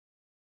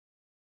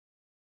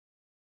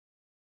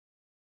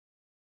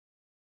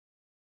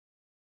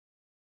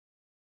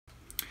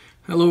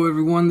Hello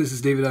everyone, this is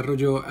David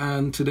Arroyo,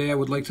 and today I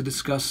would like to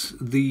discuss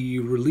the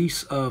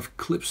release of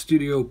Clip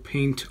Studio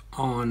Paint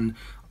on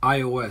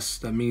iOS.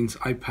 That means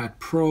iPad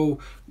Pro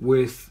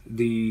with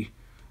the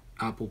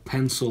Apple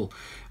Pencil.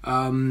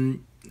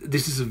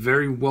 This is a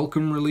very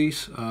welcome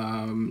release.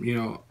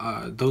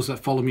 Those that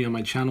follow me on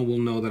my channel will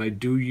know that I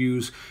do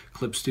use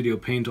Clip Studio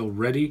Paint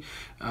already,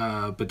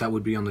 but that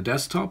would be on the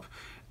desktop.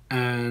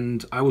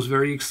 And I was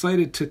very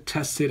excited to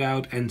test it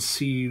out and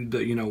see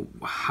that,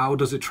 how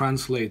does it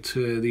translate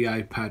to the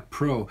iPad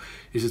Pro?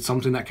 Is it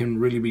something that can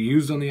really be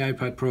used on the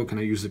iPad Pro? Can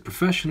I use it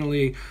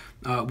professionally?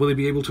 Will it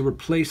be able to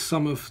replace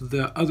some of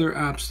the other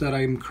apps that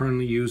I'm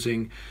currently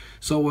using?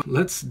 So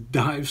let's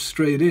dive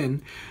straight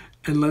in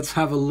and let's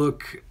have a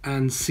look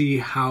and see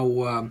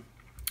how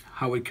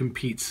it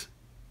competes.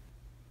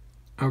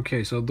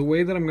 Okay, so the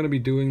way that I'm going to be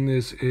doing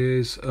this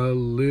is a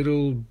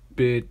little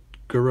bit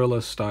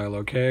guerrilla style,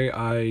 okay?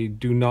 I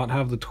do not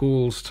have the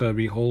tools to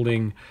be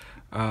holding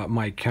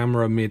my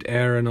camera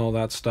mid-air and all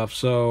that stuff,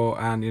 so,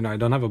 and I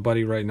don't have a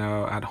buddy right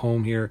now at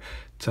home here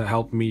to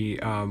help me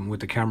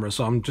with the camera,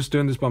 so I'm just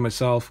doing this by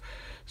myself.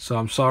 So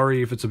I'm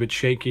sorry if it's a bit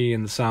shaky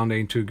and the sound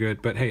ain't too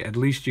good, but hey, at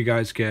least you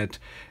guys get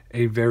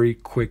a very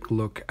quick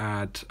look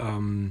at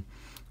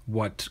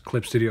what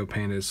Clip Studio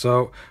Paint is.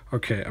 So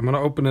okay, I'm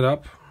gonna open it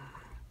up.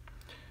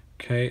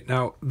 Okay,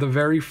 now the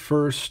very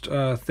first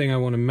thing I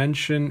want to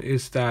mention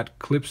is that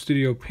Clip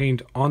Studio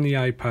Paint on the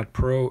iPad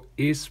Pro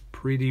is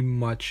pretty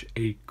much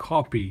a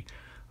copy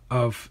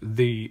of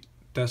the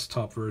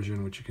desktop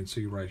version, which you can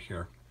see right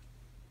here.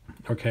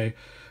 Okay,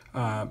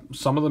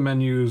 some of the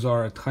menus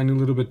are a tiny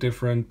little bit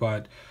different,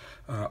 but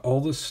all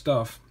the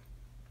stuff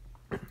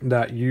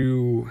that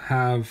you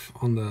have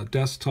on the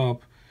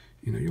desktop,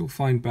 you'll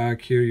find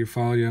back here, your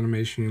file, your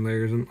animation, your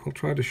layers, and I'll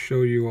try to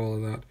show you all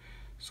of that.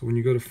 So when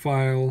you go to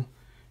File,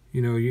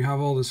 you have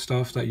all the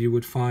stuff that you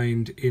would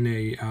find in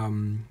a,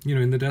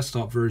 in the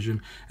desktop version.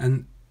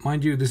 And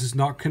mind you, this is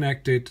not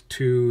connected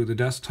to the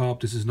desktop.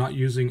 This is not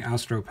using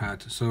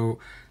AstroPad. So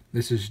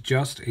this is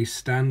just a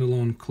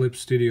standalone Clip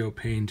Studio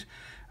Paint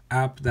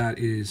app that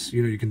is,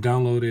 you can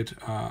download it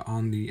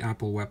on the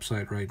Apple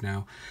website right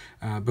now.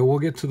 But we'll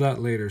get to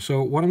that later.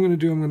 So what I'm going to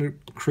do, I'm going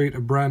to create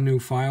a brand new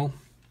file.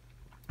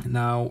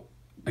 Now,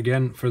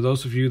 again, for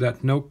those of you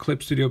that know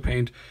Clip Studio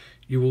Paint,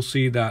 you will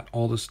see that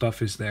all the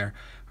stuff is there.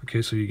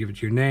 Okay, so you give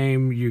it your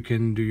name, you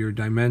can do your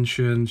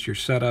dimensions, your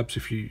setups,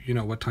 if you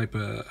know what type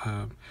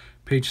of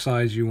page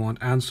size you want,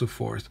 and so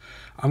forth.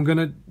 I'm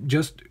gonna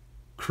just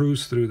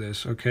cruise through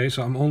this, okay?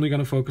 So I'm only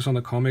gonna focus on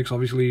the comics.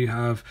 Obviously you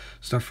have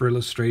stuff for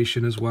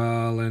illustration as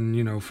well,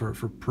 and for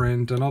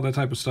print and all that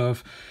type of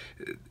stuff.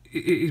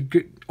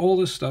 All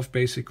this stuff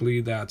basically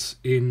that's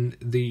in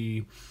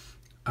the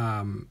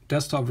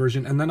desktop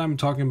version, and then I'm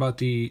talking about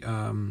the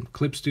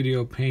Clip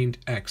Studio Paint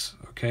X,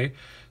 okay?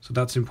 So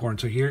that's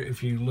important. So here,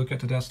 if you look at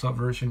the desktop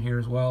version here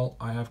as well,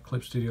 I have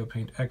Clip Studio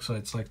Paint X. So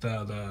it's like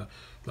the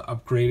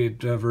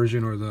upgraded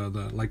version, or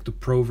the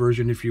Pro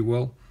version, if you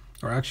will.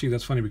 Or actually,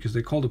 that's funny because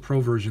they call the Pro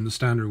version the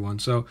standard one.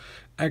 So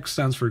X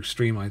stands for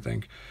extreme, I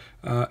think.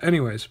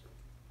 Anyways,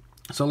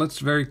 so let's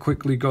very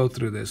quickly go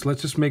through this.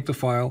 Let's just make the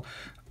file.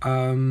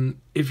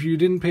 If you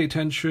didn't pay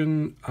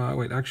attention,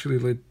 wait, actually,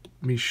 let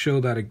me show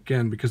that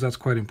again because that's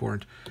quite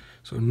important.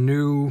 So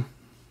new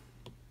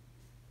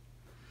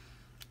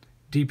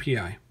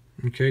DPI.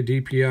 Okay,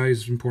 DPI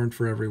is important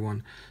for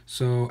everyone.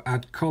 So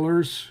at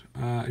colors,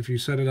 if you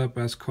set it up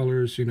as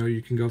colors,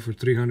 you can go for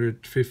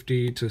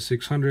 350 to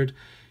 600.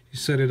 You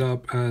set it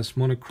up as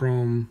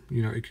monochrome,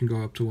 it can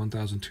go up to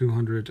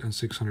 1200 and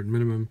 600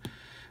 minimum.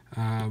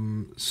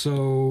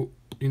 So,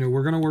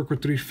 we're going to work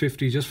with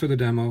 350 just for the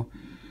demo.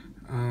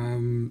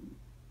 I'm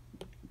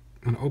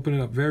going to open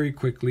it up very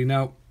quickly.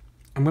 Now,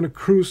 I'm going to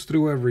cruise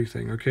through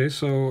everything, okay?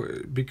 So,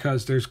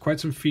 because there's quite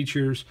some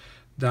features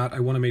that I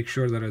want to make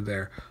sure that are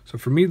there. So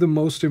for me, the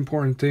most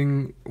important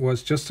thing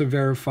was just to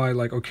verify,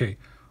 okay,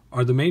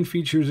 are the main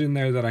features in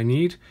there that I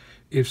need?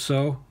 If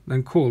so,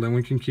 then cool, then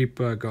we can keep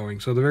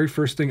going. So the very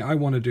first thing I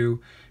want to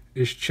do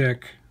is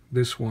check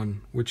this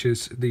one, which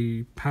is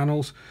the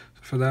panels.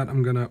 For that,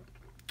 I'm going to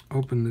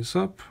open this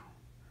up.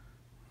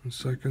 1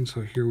 second,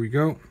 so here we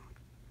go.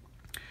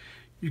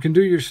 You can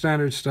do your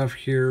standard stuff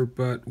here,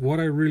 but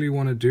what I really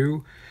want to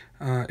do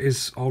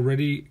is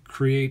already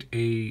create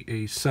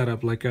a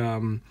setup, like a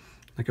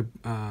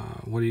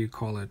what do you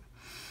call it?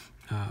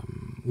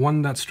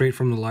 One that's straight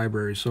from the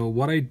library. So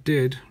what I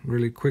did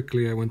really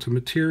quickly, I went to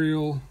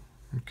material,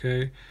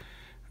 okay,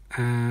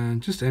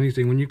 and just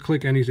anything. When you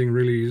click anything,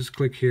 really, you just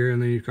click here,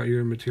 and then you've got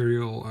your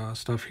material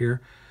stuff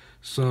here.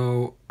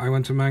 So I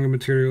went to manga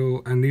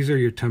material, and these are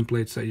your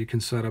templates that you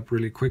can set up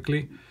really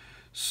quickly.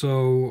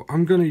 So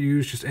I'm going to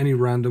use just any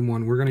random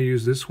one. We're going to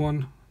use this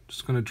one.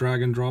 Just going to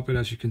drag and drop it,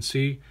 as you can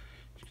see.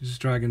 You can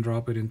just drag and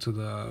drop it into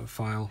the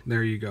file.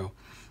 There you go.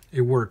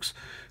 It works.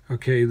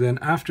 Okay, then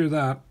after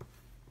that,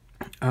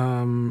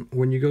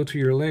 when you go to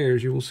your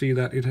layers, you will see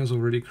that it has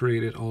already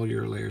created all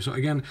your layers. So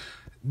again,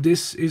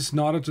 this is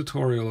not a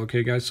tutorial,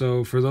 okay guys?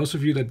 So for those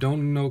of you that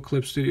don't know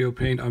Clip Studio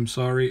Paint, I'm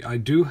sorry. I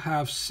do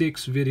have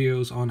 6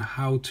 videos on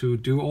how to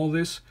do all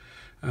this.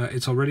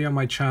 It's already on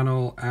my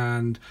channel,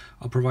 and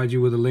I'll provide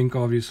you with a link,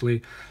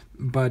 obviously.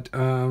 But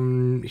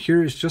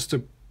here is just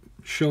to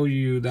show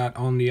you that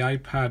on the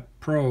iPad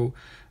Pro,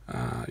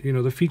 you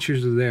know, the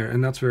features are there,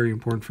 and that's very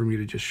important for me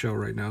to just show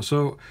right now.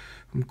 So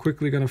I'm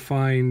quickly going to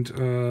find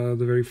the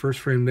very first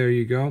frame. There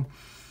you go.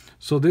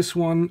 So this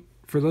one,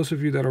 for those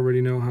of you that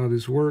already know how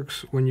this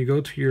works, when you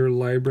go to your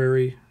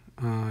library,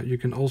 you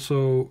can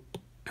also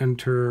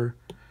enter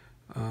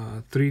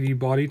 3D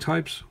body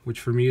types, which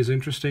for me is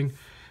interesting.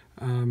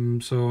 So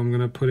I'm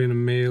going to put in a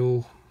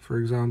male, for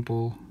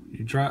example.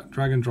 You drag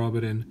and drop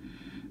it in,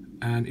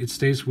 and it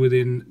stays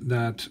within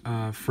that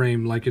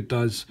frame like it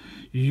does.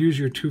 You use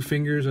your 2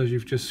 fingers, as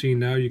you've just seen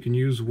now. You can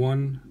use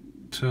one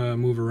to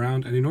move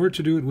around, and in order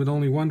to do it with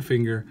only 1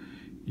 finger,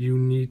 you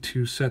need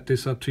to set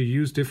this up to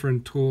use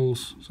different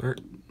tools. Sorry,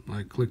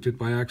 I clicked it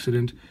by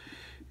accident.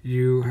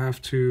 You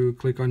have to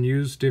click on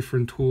use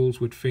different tools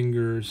with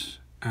fingers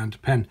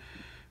and pen.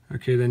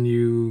 Okay, then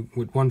you,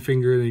 with 1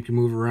 finger, then you can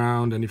move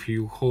around, and if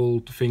you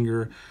hold the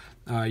finger,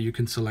 you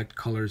can select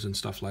colors and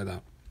stuff like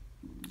that.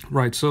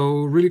 Right,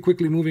 so really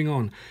quickly moving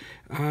on.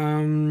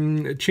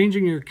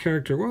 Changing your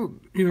character, well,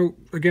 you know,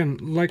 again,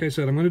 like I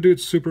said, I'm going to do it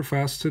super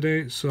fast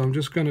today, so I'm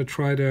just going to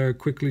try to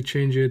quickly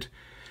change it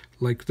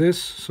like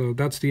this. So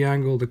that's the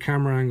angle, the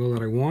camera angle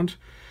that I want.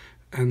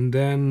 And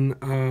then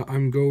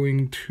I'm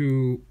going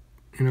to,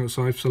 you know,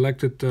 so I've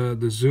selected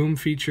the zoom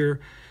feature.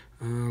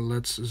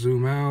 Let's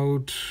zoom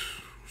out,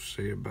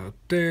 say about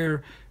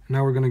there.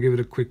 Now we're going to give it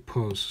a quick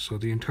pose. So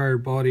the entire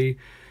body,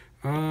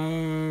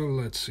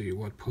 let's see,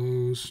 what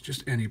pose?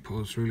 Just any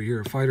pose really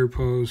here, a fighter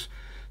pose.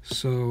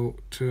 So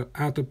to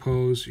add the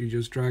pose, you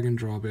just drag and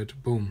drop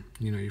it, boom,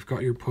 you know, you've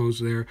got your pose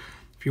there.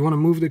 If you want to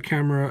move the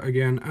camera,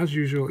 again, as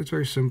usual, it's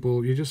very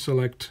simple. You just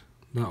select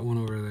that one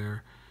over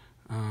there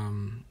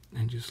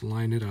and just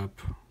line it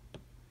up.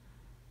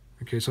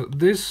 Okay, so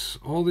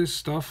all this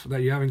stuff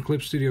that you have in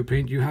Clip Studio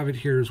Paint, you have it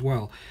here as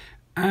well.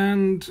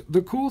 And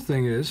the cool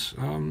thing is,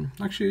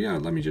 actually, yeah,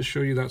 let me just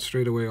show you that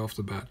straight away off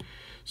the bat.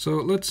 So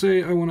let's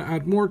say I want to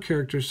add more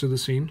characters to the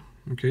scene,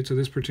 okay, to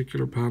this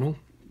particular panel.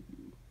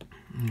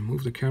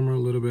 Move the camera a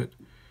little bit.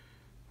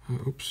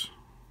 Oops.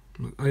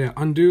 Oh yeah,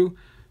 undo,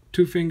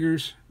 2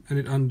 fingers, and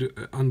it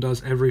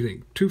undoes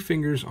everything. 2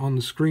 fingers on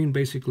the screen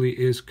basically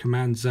is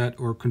Command Z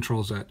or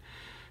Control Z,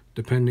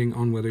 depending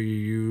on whether you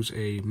use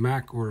a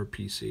Mac or a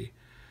PC.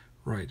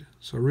 Right,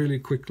 so really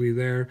quickly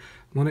there,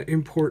 I want to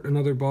import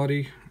another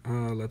body.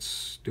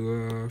 Let's do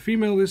a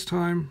female this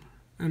time,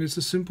 and it's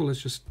as simple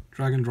as just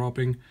drag and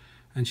dropping,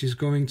 and she's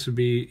going to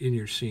be in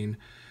your scene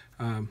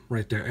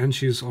right there, and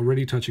she's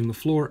already touching the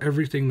floor.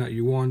 Everything that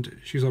you want,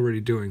 she's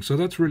already doing. So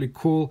that's really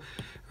cool.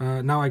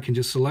 Now I can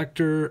just select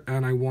her,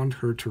 and I want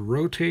her to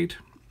rotate,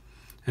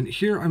 and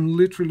here I'm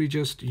literally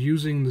just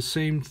using the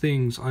same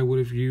things I would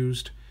have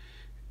used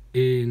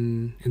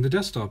in the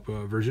desktop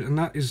version, and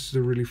that is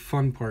the really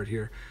fun part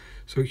here.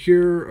 So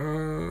here,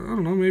 I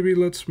don't know, maybe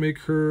let's make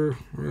her,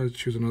 let's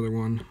choose another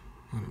one.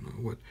 I don't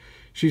know what,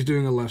 she's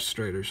doing a left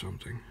straight or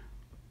something.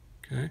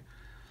 Okay,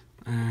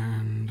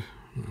 and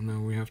now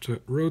we have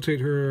to rotate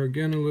her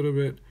again a little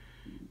bit,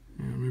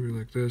 yeah, maybe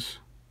like this.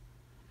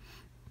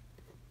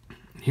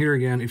 Here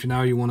again, if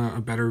now you want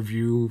a better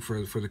view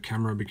for the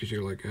camera because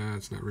you're like,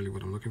 it's not really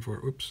what I'm looking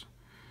for. Oops.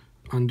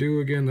 Undo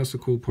again, that's the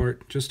cool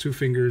part. Just 2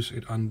 fingers,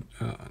 it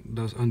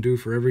does undo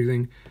for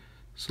everything.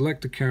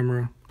 Select the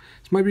camera.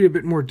 This might be a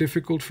bit more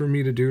difficult for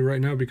me to do right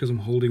now because I'm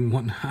holding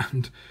one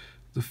hand,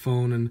 the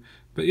phone,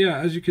 but yeah,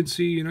 as you can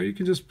see, you know, you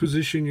can just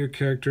position your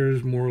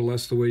characters more or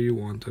less the way you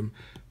want them.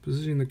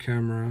 Position the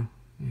camera,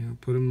 you know,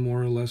 put them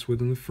more or less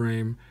within the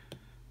frame,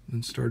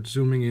 and start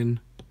zooming in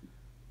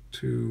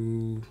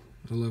to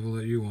the level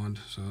that you want.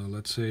 So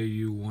let's say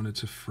you wanted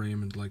to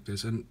frame it like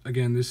this, and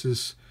again, this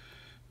is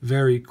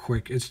very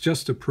quick. It's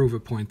just to prove a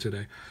point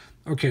today.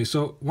 Okay,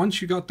 so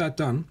once you got that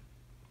done,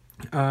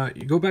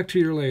 you go back to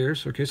your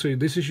layers. Okay, so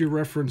this is your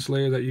reference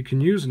layer that you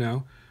can use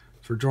now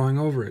for drawing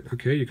over it.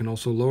 Okay, you can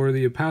also lower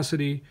the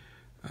opacity.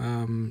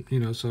 You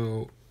know,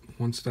 so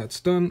once that's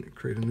done,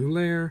 create a new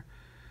layer.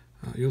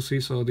 You'll see,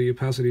 so the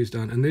opacity is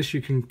done, and this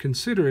you can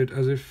consider it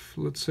as if,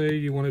 let's say,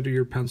 you want to do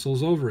your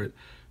pencils over it.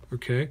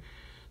 Okay,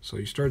 so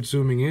you start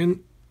zooming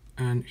in,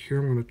 and here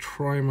I'm going to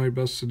try my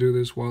best to do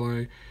this while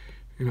I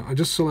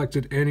just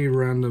selected any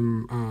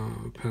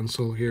random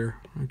pencil here.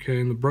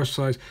 Okay, and the brush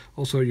size,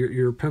 also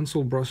your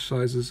pencil brush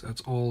sizes,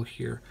 that's all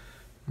here.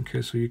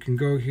 Okay, so you can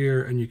go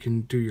here and you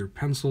can do your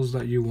pencils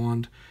that you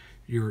want.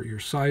 Your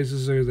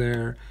sizes are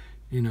there.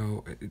 You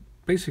know,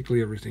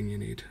 basically everything you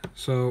need.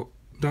 So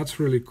that's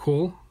really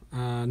cool.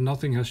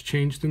 Nothing has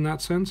changed in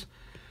that sense.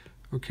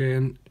 Okay,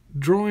 and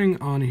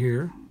drawing on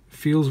here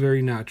feels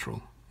very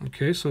natural.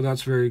 Okay, so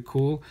that's very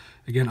cool.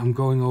 Again, I'm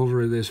going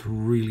over this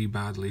really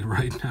badly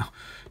right now,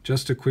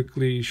 just to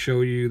quickly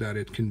show you that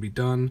it can be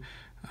done.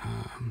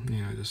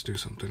 You know, just do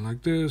something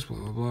like this, blah,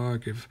 blah, blah,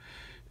 give,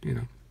 you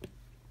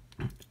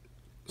know,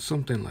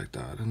 something like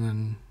that. And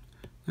then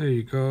there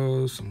you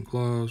go, some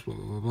gloves, blah,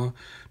 blah, blah, blah.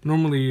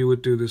 Normally you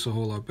would do this a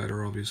whole lot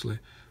better, obviously.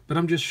 But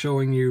I'm just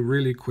showing you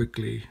really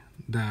quickly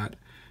that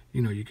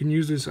you know, you can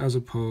use this as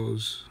a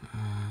pose.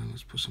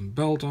 Let's put some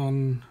belt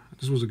on.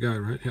 This was a guy,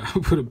 right? Yeah,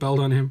 I'll put a belt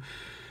on him.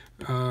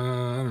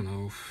 I don't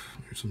know,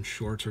 some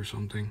shorts or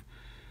something.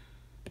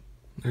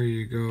 There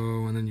you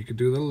go. And then you could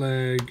do the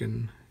leg,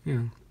 and you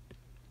know.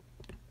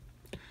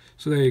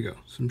 So there you go.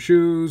 Some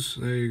shoes.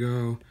 There you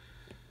go.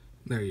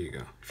 There you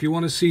go. If you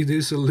want to see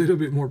this a little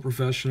bit more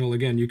professional,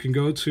 again, you can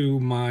go to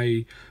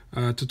my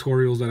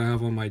tutorials that I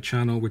have on my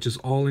channel, which is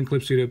all in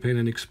Clip Studio Paint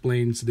and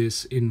explains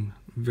this in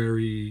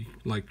very,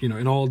 like, you know,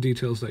 in all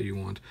details that you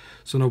want.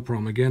 So no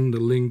problem. Again,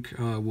 the link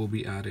will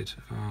be added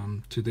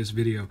to this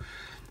video.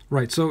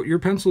 Right, so your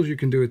pencils, you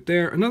can do it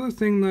there. Another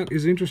thing that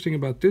is interesting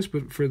about this,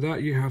 but for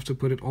that you have to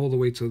put it all the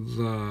way to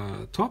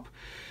the top.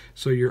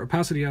 So your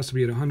opacity has to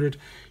be at 100.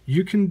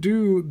 You can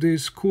do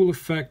this cool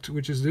effect,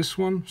 which is this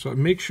one. So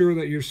make sure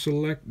that your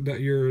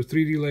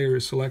 3D layer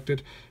is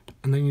selected,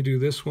 and then you do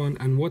this one.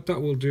 And what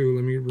that will do,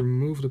 let me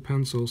remove the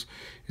pencils,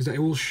 is that it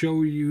will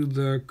show you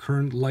the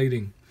current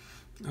lighting,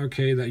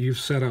 okay, that you've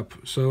set up.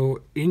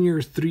 So in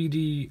your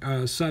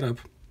 3D setup,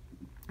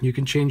 you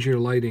can change your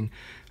lighting.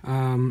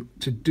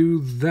 To do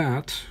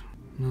that,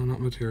 no, not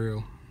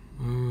material,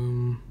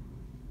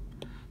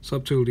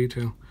 subtool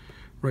detail.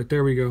 Right,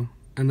 there we go.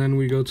 And then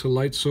we go to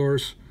light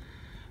source.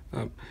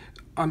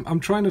 I'm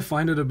trying to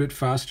find it a bit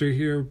faster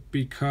here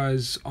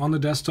because on the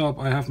desktop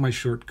I have my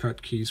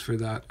shortcut keys for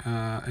that,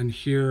 and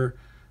here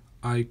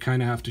I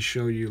kind of have to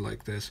show you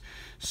like this.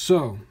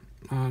 So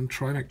I'm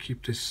trying to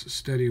keep this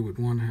steady with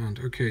one hand.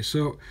 Okay,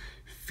 so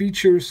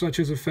features such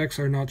as effects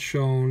are not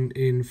shown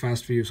in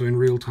fast view, so in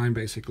real time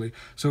basically.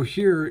 So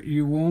here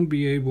you won't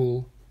be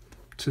able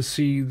to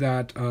see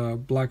that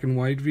black and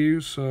white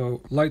view.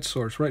 So light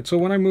source, right? So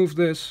when I move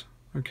this,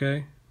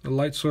 okay, the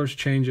light source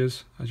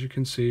changes, as you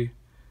can see,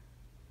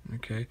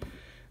 okay.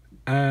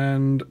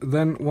 And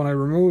then when I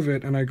remove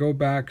it and I go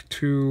back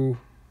to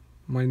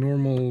my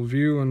normal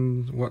view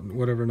and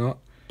whatever not,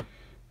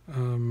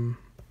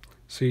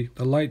 see,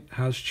 the light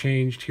has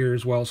changed here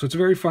as well. So it's a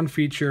very fun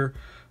feature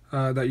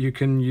that you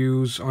can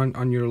use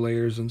on your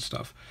layers and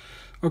stuff.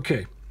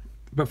 Okay,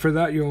 but for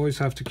that you always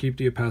have to keep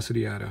the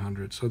opacity at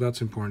 100, so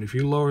that's important. If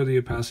you lower the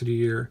opacity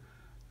here,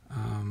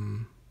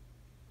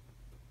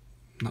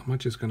 not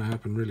much is going to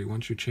happen really.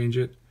 Once you change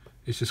it,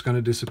 it's just going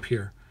to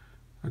disappear.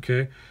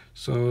 Okay,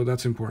 so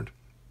that's important.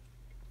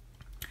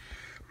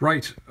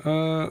 Right,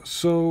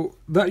 so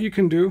that you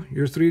can do,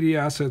 your 3D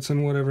assets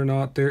and whatever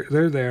not,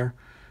 they're there.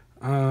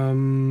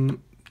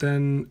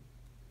 Then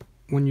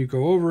when you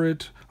go over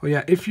it, oh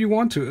yeah, if you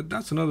want to,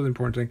 that's another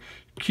important thing,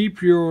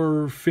 keep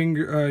your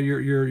finger,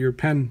 your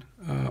pen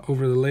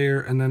over the layer,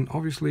 and then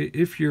obviously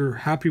if you're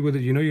happy with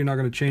it, you know you're not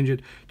going to change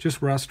it,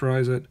 just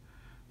rasterize it.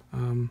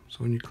 So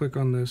when you click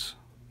on this,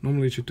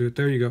 normally it should do it,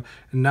 there you go,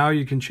 and now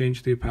you can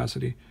change the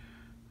opacity.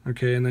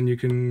 Okay, and then you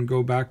can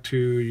go back to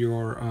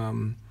your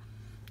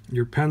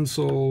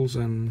pencils,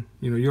 and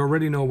you know, you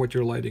already know what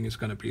your lighting is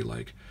going to be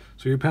like.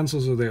 So your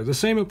pencils are there. The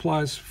same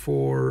applies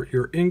for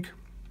your ink.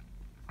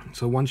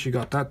 So once you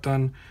got that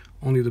done,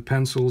 only the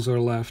pencils are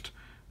left,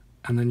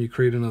 and then you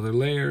create another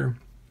layer,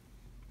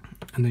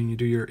 and then you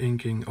do your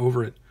inking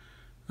over it.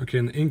 Okay,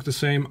 and the ink the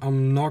same.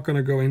 I'm not going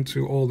to go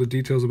into all the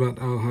details about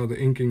how the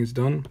inking is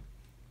done.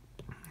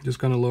 Just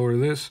going to lower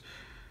this,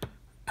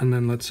 and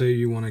then let's say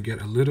you want to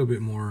get a little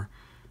bit more,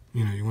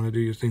 you know, you want to do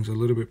your things a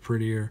little bit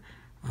prettier.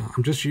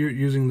 I'm just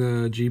using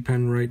the G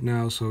pen right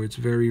now, so it's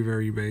very,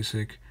 very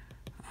basic.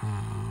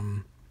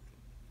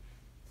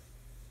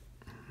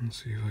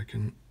 Let's see if I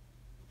can.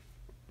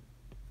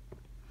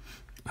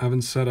 I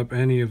haven't set up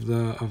any of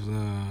the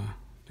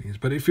things,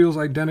 but it feels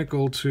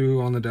identical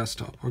to on the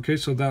desktop. Okay,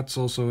 so that's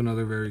also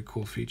another very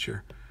cool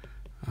feature.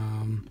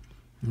 And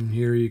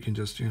here you can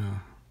just, you know,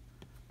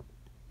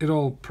 it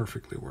all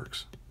perfectly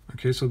works.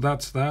 Okay, so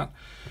that's that.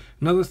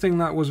 Another thing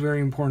that was very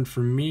important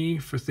for me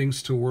for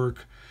things to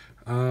work,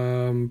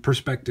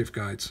 perspective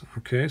guides.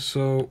 Okay,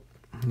 so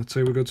let's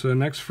say we go to the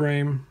next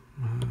frame,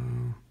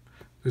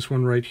 this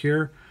one right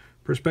here,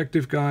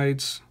 perspective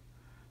guides.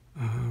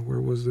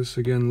 Where was this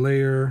again?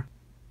 Layer,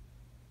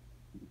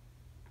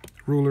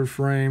 ruler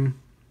frame,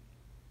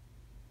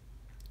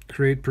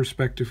 create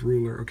perspective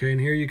ruler. Okay,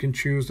 and here you can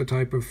choose the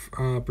type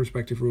of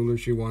perspective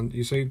rulers you want.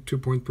 You say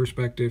 2-point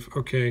perspective.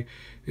 Okay,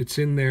 it's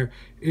in there.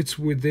 It's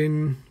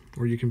within,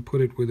 or you can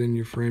put it within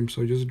your frame.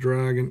 So just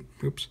drag and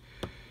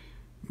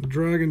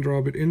drag and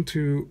drop it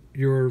into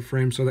your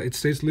frame so that it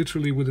stays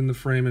literally within the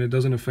frame and it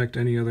doesn't affect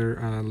any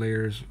other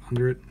layers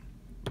under it.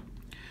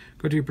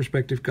 Go to your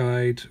perspective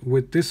guide.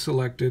 With this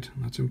selected,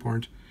 that's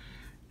important,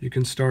 you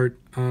can start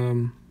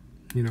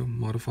you know,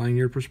 modifying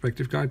your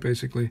perspective guide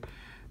basically.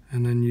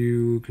 And then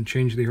you can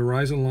change the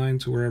horizon line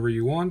to wherever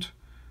you want.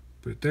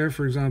 Put it there,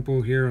 for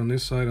example, here on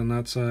this side, on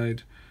that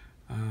side,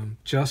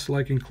 just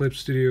like in Clip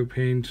Studio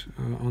Paint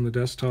on the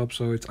desktop.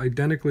 So it's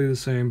identically the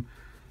same.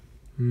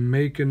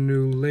 Make a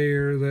new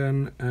layer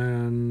then,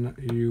 and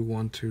you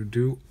want to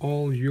do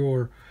all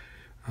your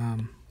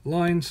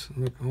lines.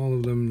 Look, all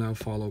of them now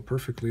follow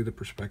perfectly the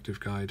perspective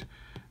guide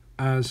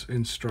as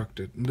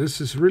instructed. This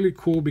is really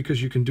cool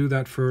because you can do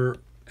that for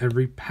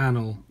every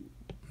panel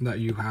that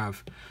you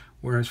have,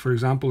 Whereas, for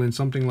example, in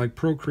something like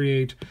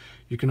Procreate,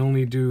 you can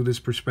only do this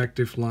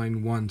perspective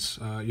line once,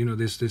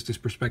 this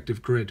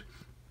perspective grid.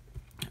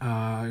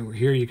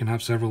 Here you can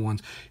have several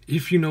ones.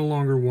 If you no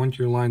longer want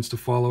your lines to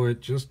follow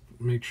it, just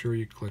make sure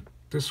you click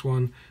this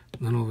one,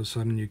 and then all of a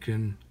sudden you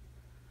can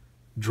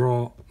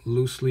draw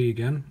loosely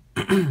again.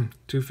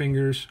 2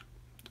 fingers,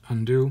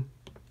 undo.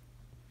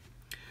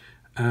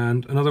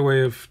 And another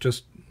way of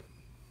just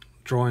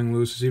drawing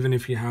loose is, even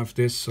if you have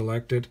this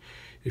selected,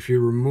 if you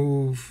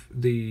remove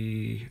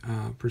the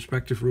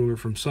perspective ruler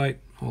from sight,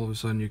 all of a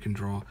sudden you can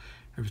draw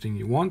everything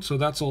you want. So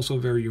that's also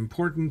very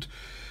important.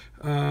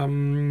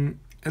 And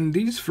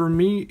these, for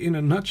me, in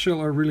a nutshell,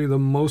 are really the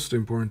most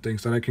important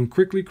things, that I can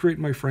quickly create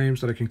my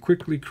frames, that I can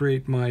quickly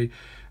create my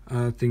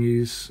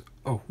thingies.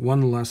 Oh,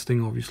 one last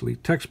thing, obviously,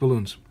 text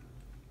balloons.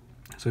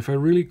 So if I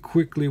really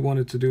quickly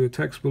wanted to do a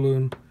text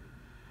balloon,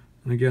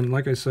 and again,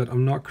 like I said,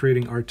 I'm not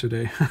creating art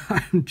today.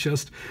 I'm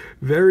just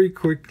very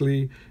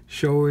quickly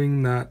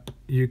showing that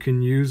you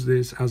can use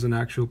this as an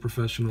actual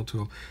professional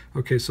tool.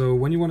 Okay, so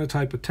when you want to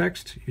type a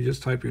text, you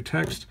just type your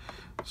text.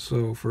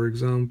 So for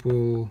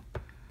example,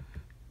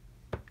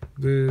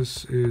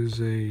 this is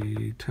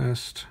a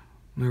test.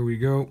 There we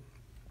go.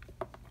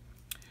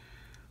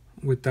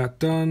 With that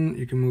done,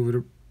 you can move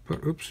it.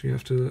 Oops, you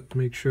have to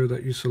make sure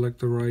that you select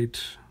the right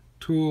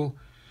tool.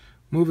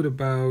 Move it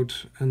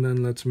about, and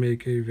then let's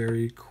make a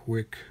very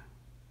quick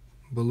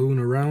balloon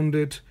around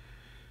it.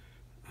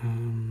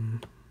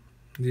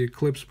 The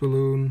eclipse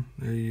balloon,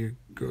 there you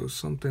go,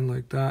 something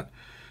like that.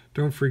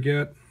 Don't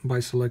forget, by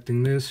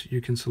selecting this,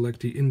 you can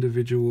select the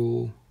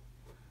individual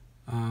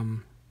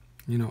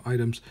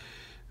items.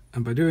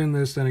 And by doing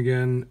this, then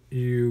again,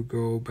 you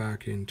go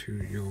back into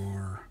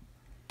your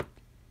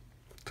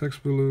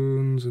text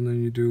balloons, and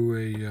then you do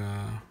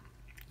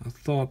a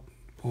thought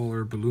ball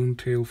or balloon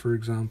tail, for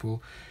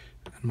example.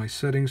 And my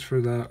settings for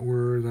that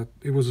were that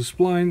it was a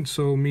spline,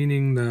 so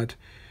meaning that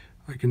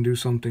I can do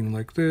something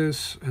like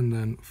this and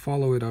then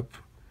follow it up.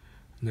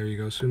 And there you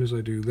go. As soon as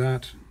I do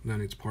that,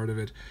 then it's part of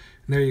it.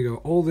 And there you go.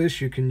 All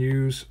this you can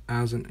use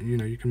as an,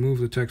 you can move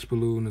the text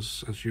balloon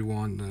as you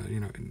want.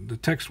 The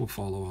text will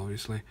follow,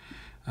 obviously.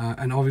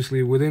 And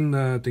obviously within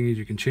the thingies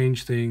you can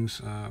change things,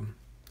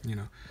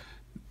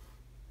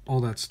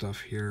 all that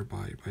stuff here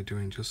by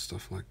doing just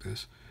stuff like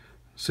this.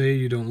 Say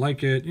you don't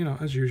like it,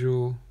 as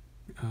usual,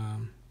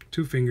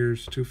 2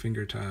 fingers,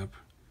 2-finger tap,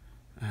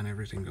 and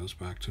everything goes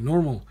back to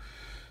normal.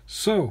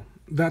 So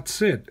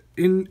that's it.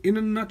 In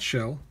a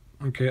nutshell,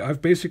 okay,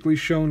 I've basically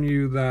shown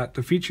you that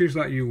the features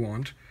that you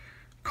want,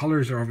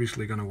 colors are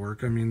obviously going to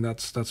work. I mean,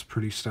 that's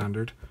pretty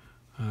standard.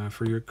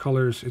 For your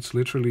colors, it's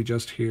literally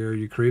just here.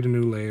 You create a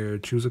new layer,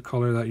 choose a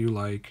color that you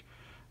like,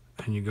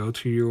 and you go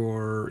to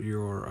your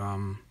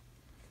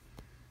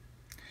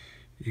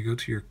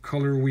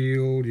color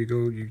wheel,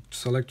 you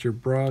select your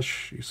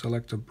brush, you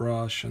select a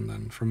brush, and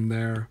then from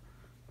there,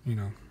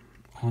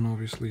 on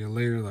obviously a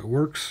layer that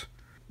works.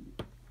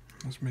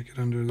 Let's make it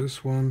under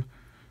this one.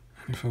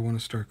 And if I want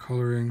to start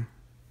coloring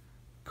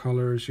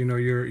colors,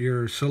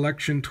 your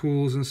selection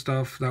tools and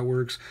stuff, that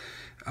works.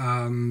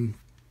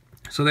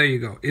 So there you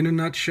go. In a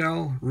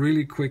nutshell,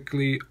 really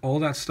quickly, all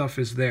that stuff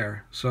is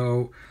there.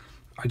 So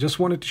I just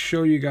wanted to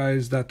show you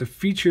guys that the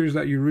features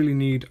that you really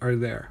need are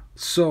there.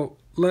 So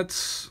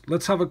let's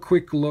have a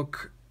quick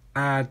look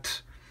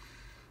at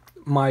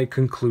my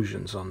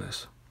conclusions on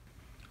this.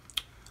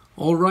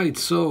 All right,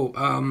 so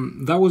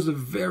that was a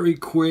very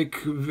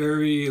quick,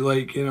 very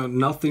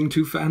nothing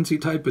too fancy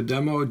type of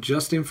demo,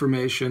 just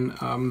information.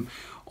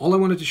 All I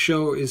wanted to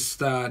show is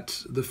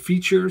that the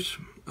features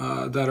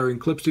that are in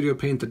Clip Studio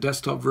Paint, the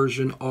desktop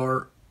version,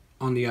 are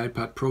on the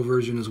iPad Pro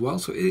version as well.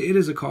 So it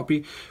is a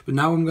copy, but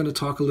now I'm going to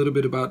talk a little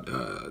bit about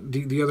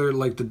the other,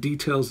 the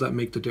details that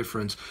make the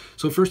difference.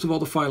 So first of all,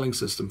 the filing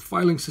system.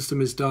 Filing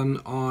system is done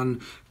on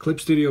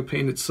Clip Studio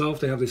Paint itself.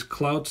 They have this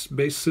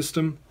cloud-based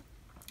system,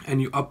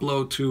 and you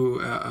upload to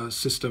a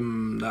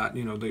system that,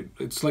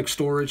 it's like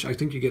storage. I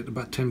think you get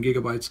about 10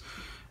 gigabytes.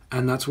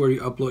 And that's where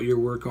you upload your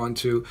work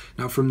onto.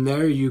 Now from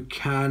there you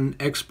can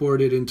export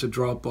it into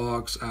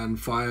Dropbox and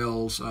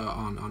files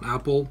on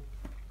Apple,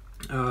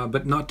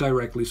 but not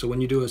directly. So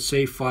when you do a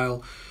save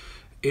file,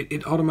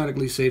 it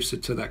automatically saves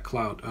it to that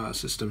cloud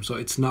system. So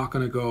it's not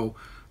going to go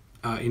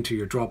into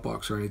your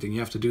Dropbox or anything. You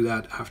have to do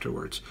that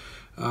afterwards.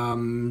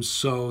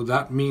 So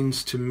that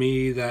means to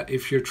me that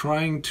if you're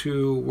trying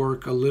to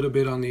work a little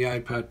bit on the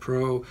iPad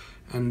Pro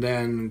and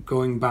then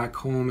going back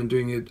home and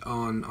doing it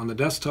on the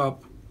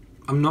desktop,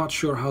 I'm not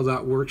sure how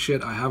that works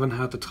yet. I haven't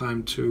had the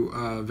time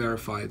to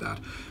verify that.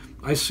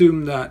 I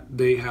assume that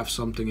they have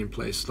something in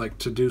place, like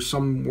to do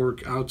some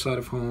work outside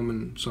of home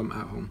and some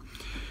at home.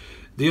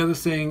 The other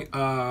thing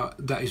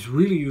that is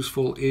really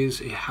useful is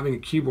having a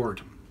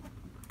keyboard.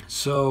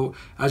 So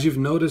as you've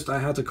noticed, I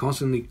had to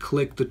constantly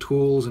click the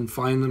tools and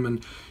find them,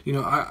 and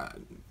I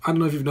don't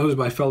know if you've noticed,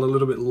 but I felt a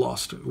little bit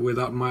lost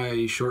without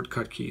my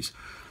shortcut keys.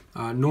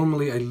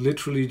 Normally I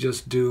literally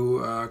just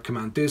do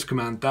command this,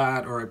 command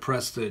that, or I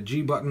press the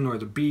G button or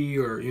the B,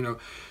 or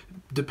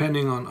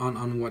depending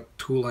on what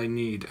tool I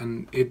need,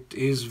 and it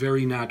is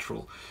very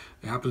natural.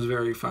 It happens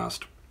very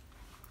fast.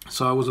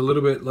 So I was a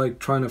little bit like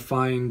trying to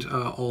find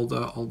all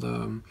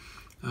the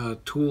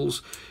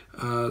tools.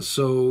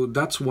 So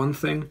that's one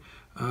thing.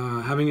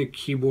 Having a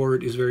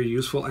keyboard is very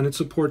useful, and it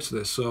supports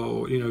this.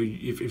 So, you know,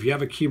 if you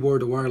have a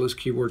keyboard, a wireless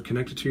keyboard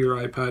connected to your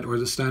iPad, or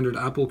the standard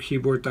Apple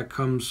keyboard that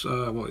comes,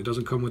 well, it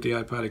doesn't come with the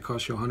iPad. It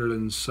costs you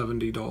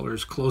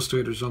 $170, close to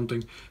it or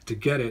something, to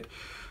get it.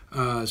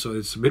 So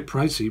it's a bit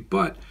pricey,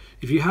 but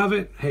if you have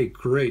it, hey,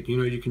 great. You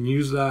know, you can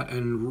use that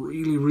and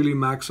really, really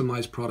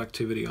maximize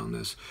productivity on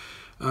this.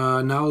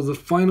 Now, the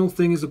final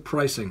thing is the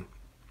pricing.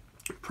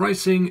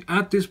 Pricing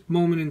at this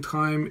moment in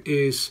time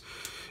it's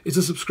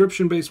a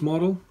subscription-based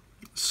model.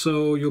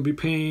 So you'll be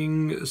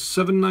paying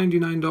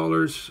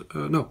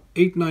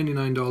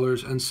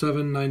 $8.99 and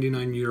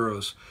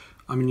 €7.99.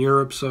 I'm in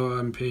Europe, so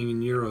I'm paying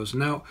in euros.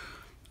 Now,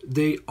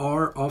 they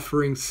are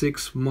offering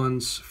 6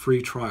 months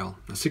free trial.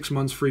 A 6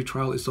 months free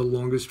trial is the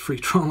longest free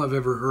trial I've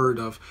ever heard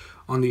of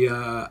on the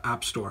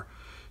App Store.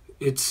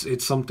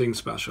 It's something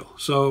special.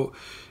 So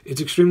it's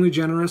extremely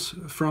generous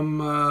from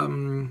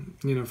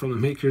from the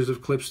makers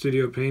of Clip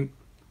Studio Paint.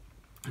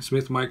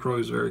 Smith Micro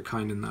is very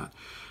kind in that.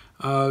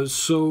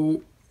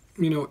 So,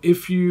 you know,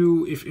 if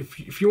you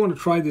want to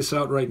try this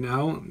out right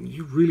now,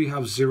 you really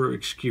have zero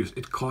excuse.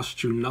 It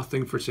costs you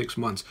nothing for 6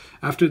 months.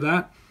 After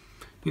that,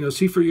 you know,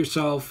 see for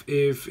yourself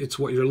if it's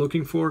what you're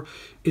looking for.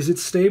 Is it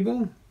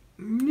stable?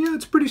 Yeah,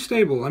 it's pretty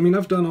stable. I mean,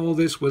 I've done all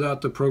this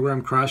without the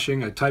program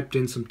crashing. I typed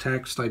in some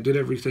text. I did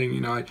everything.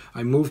 You know,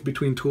 I moved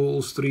between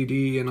tools,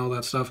 3D and all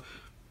that stuff.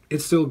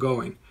 It's still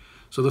going.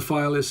 So the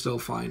file is still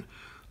fine.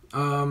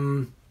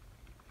 You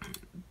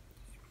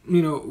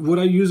know, would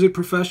I use it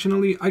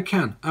professionally? I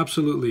can,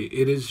 absolutely.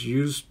 It is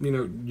used, you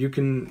know, you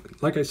can,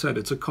 like I said,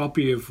 it's a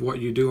copy of what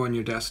you do on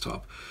your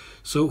desktop.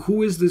 So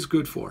who is this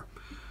good for?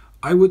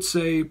 I would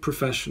say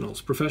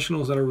professionals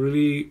that are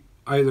really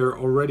either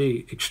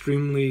already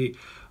extremely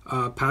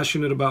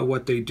passionate about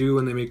what they do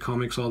and they make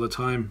comics all the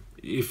time.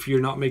 If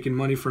you're not making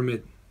money from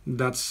it,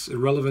 that's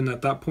irrelevant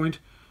at that point.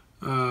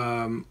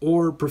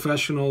 Or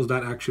professionals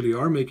that actually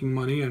are making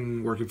money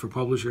and working for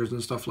publishers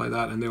and stuff like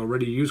that, and they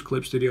already use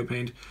Clip Studio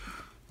Paint.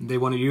 They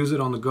want to use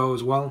it on the go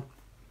as well.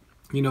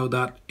 You know,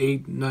 that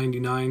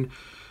 $8.99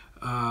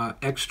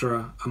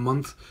 extra a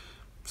month,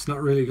 it's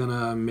not really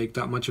gonna make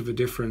that much of a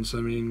difference.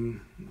 I mean,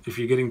 if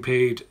you're getting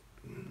paid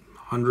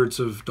hundreds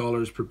of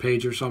dollars per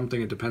page or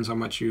something, it depends how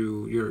much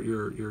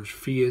your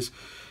fee is,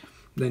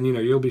 then, you know,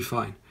 you'll be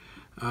fine.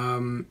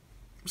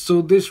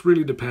 So this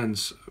really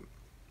depends.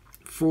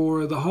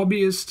 For the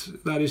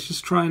hobbyist that is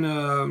just trying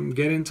to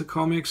get into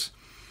comics,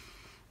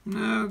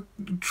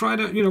 try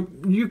to, you know,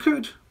 you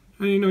could.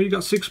 You know, you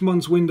got 6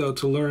 months window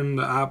to learn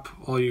the app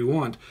all you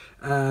want.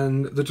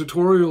 And the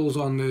tutorials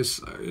on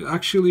this,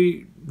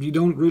 actually, you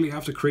don't really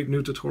have to create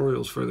new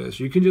tutorials for this.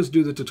 You can just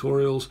do the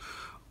tutorials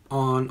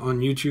on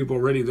YouTube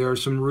already. There are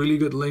some really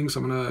good links.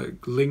 I'm going to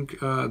link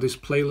this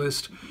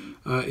playlist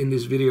in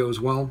this video as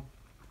well,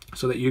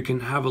 so that you can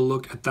have a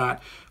look at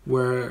that,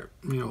 where,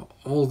 you know,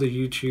 all the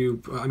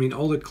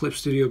all the Clip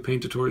Studio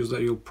Paint tutorials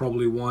that you'll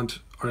probably want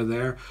are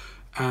there.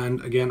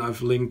 And again,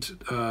 I've linked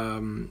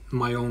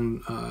my own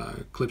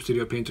Clip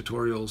Studio Paint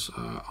tutorials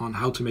on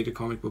how to make a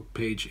comic book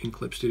page in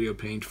Clip Studio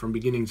Paint from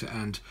beginning to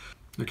end.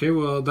 Okay,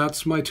 well,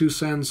 that's my 2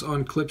 cents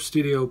on Clip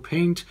Studio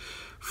Paint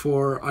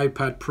for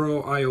iPad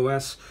Pro,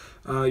 iOS.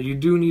 You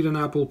do need an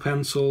Apple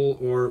Pencil,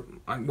 or,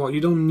 well,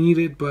 you don't need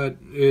it, but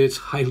it's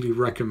highly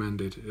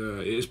recommended,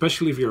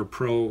 especially if you're a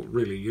pro.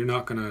 Really, you're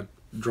not going to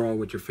draw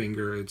with your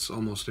finger. It's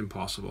almost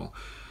impossible.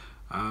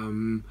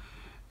 And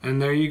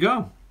there you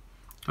go.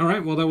 All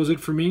right, well, that was it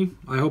for me.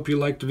 I hope you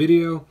liked the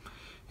video.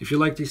 If you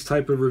like these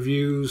type of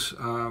reviews,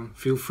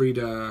 feel free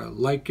to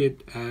like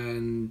it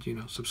and, you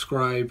know,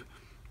 subscribe.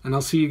 And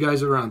I'll see you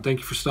guys around. Thank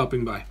you for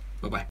stopping by.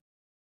 Bye-bye.